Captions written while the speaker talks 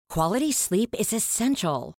Quality sleep is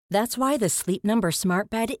essential. That's why the Sleep Number Smart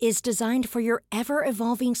Bed is designed for your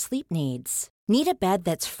ever-evolving sleep needs. Need a bed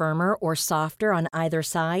that's firmer or softer on either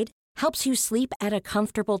side? Helps you sleep at a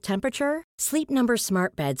comfortable temperature? Sleep Number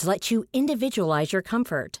Smart Beds let you individualize your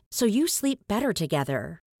comfort, so you sleep better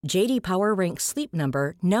together. J.D. Power ranks Sleep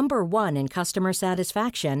Number number 1 in customer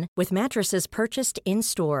satisfaction with mattresses purchased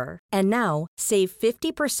in-store. And now, save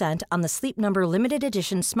 50% on the Sleep Number Limited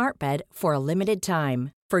Edition Smart Bed for a limited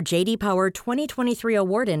time. For J.D. Power 2023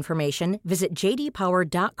 award information, visit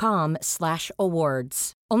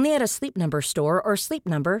jdpower.com/awards. Only at a Sleep Number store or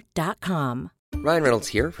sleepnumber.com. Ryan Reynolds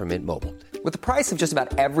here from Mint Mobile. With the price of just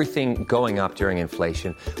about everything going up during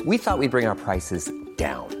inflation, we thought we'd bring our prices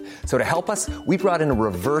down. So to help us, we brought in a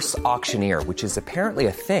reverse auctioneer, which is apparently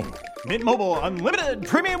a thing. Mint Mobile Unlimited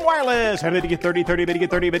Premium Wireless. How to get 30, 30, bit to get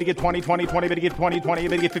 30, bit to get 20, 20, 20, bit to get 20, 20,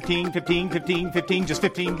 bit to get 15, 15, 15, 15, just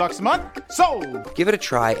 $15 a month? Sold! Give it a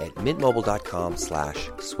try at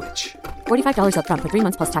mintmobile.com/switch. $45 up front for 3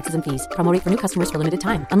 months plus taxes and fees. Promo rate for new customers for limited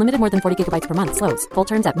time. Unlimited more than 40 gigabytes per month. Slows full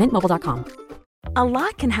terms at mintmobile.com. A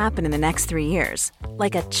lot can happen in the next 3 years.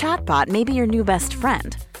 Like a chatbot may be your new best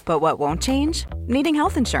friend. But what won't change? Needing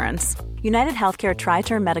health insurance. United Healthcare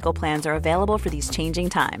Tri-Term Medical Plans are available for these changing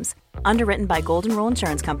times. Underwritten by Golden Rule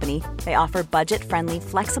Insurance Company, they offer budget-friendly,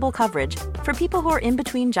 flexible coverage for people who are in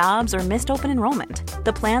between jobs or missed open enrollment.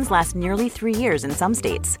 The plans last nearly 3 years in some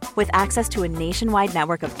states, with access to a nationwide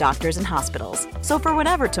network of doctors and hospitals. So for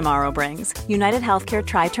whatever tomorrow brings, United Healthcare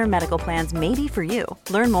Tri-Term Medical Plans may be for you.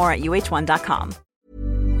 Learn more at uh1.com.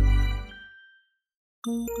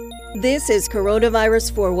 This is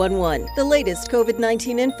Coronavirus 411, the latest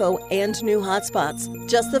COVID-19 info and new hotspots.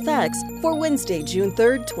 Just the facts for Wednesday, June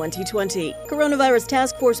 3rd, 2020. Coronavirus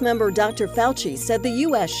Task Force member Dr. Fauci said the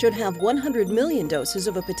U.S. should have 100 million doses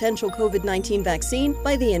of a potential COVID-19 vaccine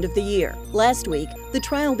by the end of the year. Last week, the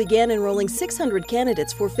trial began enrolling 600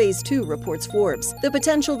 candidates for Phase 2, reports Forbes. The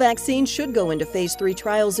potential vaccine should go into Phase 3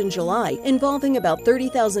 trials in July, involving about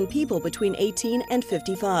 30,000 people between 18 and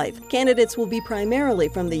 55. Candidates will be primarily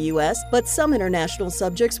from the U.S., but some international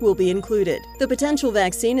subjects will be included. The potential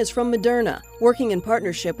vaccine is from Moderna, working in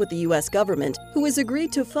partnership with the U.S. government, who has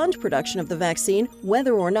agreed to fund production of the vaccine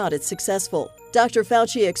whether or not it's successful. Dr.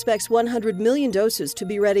 Fauci expects 100 million doses to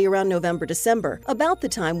be ready around November-December, about the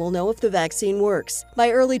time we'll know if the vaccine works.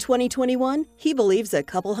 By early 2021, he believes a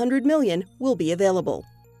couple 100 million will be available.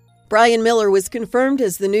 Brian Miller was confirmed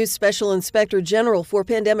as the new Special Inspector General for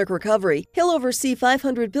Pandemic Recovery. He'll oversee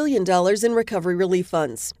 $500 billion in recovery relief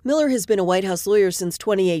funds. Miller has been a White House lawyer since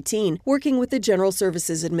 2018, working with the General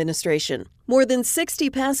Services Administration. More than 60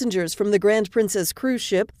 passengers from the Grand Princess cruise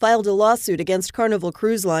ship filed a lawsuit against Carnival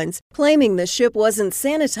Cruise Lines, claiming the ship wasn't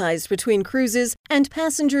sanitized between cruises and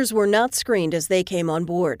passengers were not screened as they came on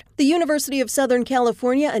board. The University of Southern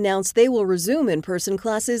California announced they will resume in-person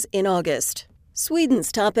classes in August.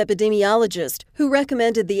 Sweden's top epidemiologist, who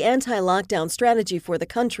recommended the anti-lockdown strategy for the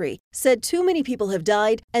country, said too many people have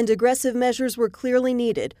died and aggressive measures were clearly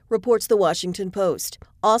needed, reports The Washington Post.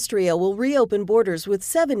 Austria will reopen borders with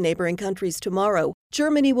 7 neighboring countries tomorrow.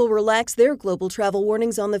 Germany will relax their global travel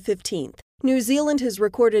warnings on the 15th. New Zealand has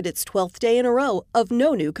recorded its 12th day in a row of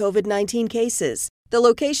no new COVID-19 cases. The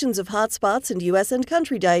locations of hotspots and U.S. and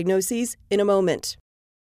country diagnoses in a moment.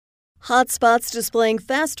 Hotspots displaying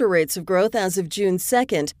faster rates of growth as of June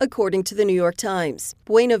 2nd, according to the New York Times.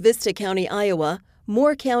 Buena Vista County, Iowa,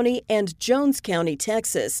 Moore County and Jones County,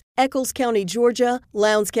 Texas, Eccles County, Georgia,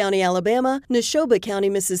 Lowndes County, Alabama, Neshoba County,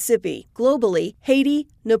 Mississippi. Globally, Haiti,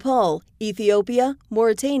 Nepal, Ethiopia,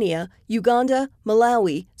 Mauritania, Uganda,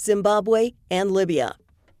 Malawi, Zimbabwe, and Libya.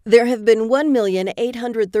 There have been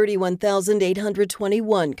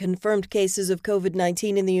 1,831,821 confirmed cases of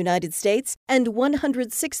COVID-19 in the United States and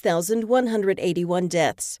 106,181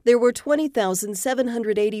 deaths. There were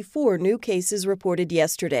 20,784 new cases reported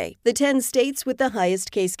yesterday. The 10 states with the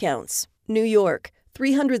highest case counts: New York,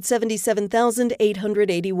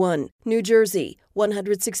 377,881. New Jersey,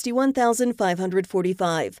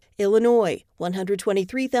 161,545. Illinois,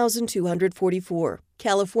 123,244.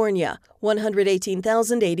 California,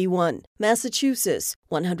 118,081. Massachusetts,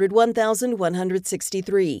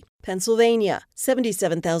 101,163. Pennsylvania,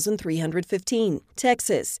 77,315.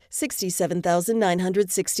 Texas,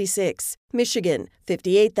 67,966. Michigan,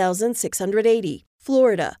 58,680.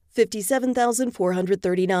 Florida,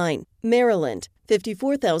 57,439. Maryland,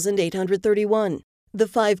 54,831. The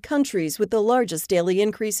 5 countries with the largest daily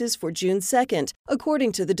increases for June 2nd,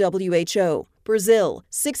 according to the WHO. Brazil,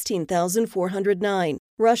 16,409.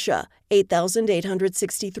 Russia,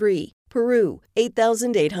 8,863. Peru,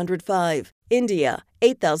 8,805. India,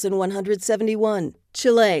 8,171.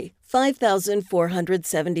 Chile,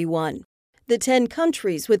 5,471. The 10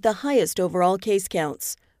 countries with the highest overall case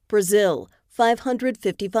counts: Brazil,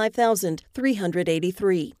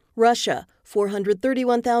 555,383. Russia,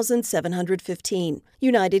 431,715.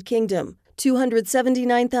 United Kingdom,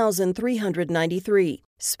 279,393.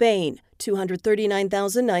 Spain,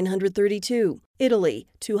 239,932. Italy,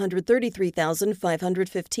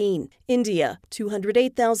 233,515. India,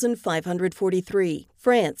 208,543.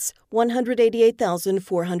 France,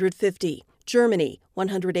 188,450. Germany,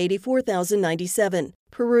 184,097.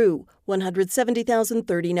 Peru,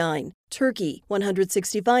 170,039. Turkey,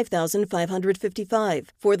 165,555.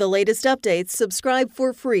 For the latest updates, subscribe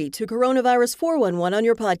for free to Coronavirus 411 on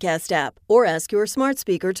your podcast app, or ask your smart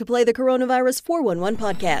speaker to play the Coronavirus 411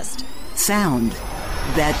 podcast. Sound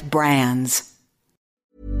that brands.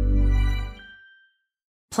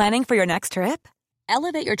 Planning for your next trip?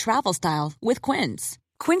 Elevate your travel style with Quince.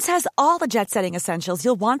 Quince has all the jet-setting essentials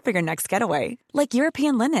you'll want for your next getaway, like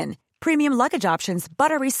European linen, premium luggage options,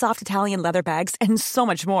 buttery soft Italian leather bags, and so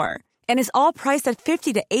much more. And is all priced at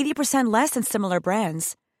 50 to 80% less than similar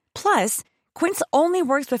brands. Plus, Quince only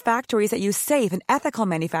works with factories that use safe and ethical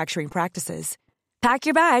manufacturing practices. Pack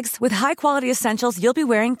your bags with high-quality essentials you'll be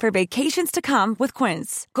wearing for vacations to come with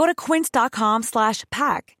Quince. Go to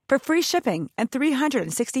quince.com/pack for free shipping and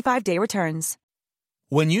 365-day returns.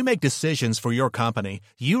 When you make decisions for your company,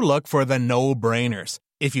 you look for the no-brainers.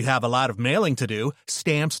 If you have a lot of mailing to do,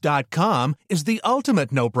 Stamps.com is the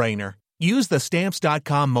ultimate no-brainer. Use the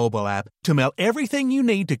Stamps.com mobile app to mail everything you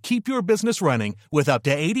need to keep your business running with up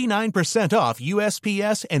to 89% off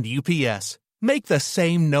USPS and UPS. Make the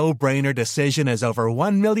same no-brainer decision as over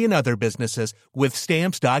 1 million other businesses with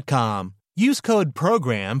Stamps.com. Use code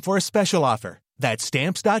PROGRAM for a special offer. That's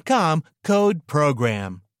Stamps.com, code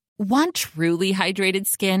PROGRAM. Want truly hydrated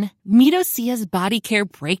skin? Meet Osea's Body Care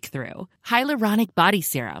Breakthrough Hyaluronic Body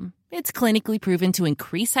Serum. It's clinically proven to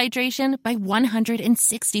increase hydration by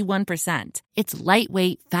 161%. It's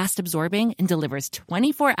lightweight, fast-absorbing, and delivers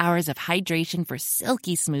 24 hours of hydration for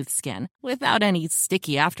silky smooth skin without any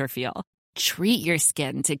sticky afterfeel. Treat your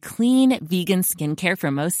skin to clean, vegan skincare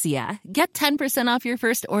from Osea. Get 10% off your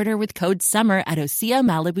first order with code SUMMER at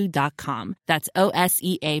OseaMalibu.com. That's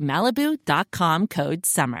OSEA Malibu.com, code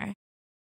SUMMER.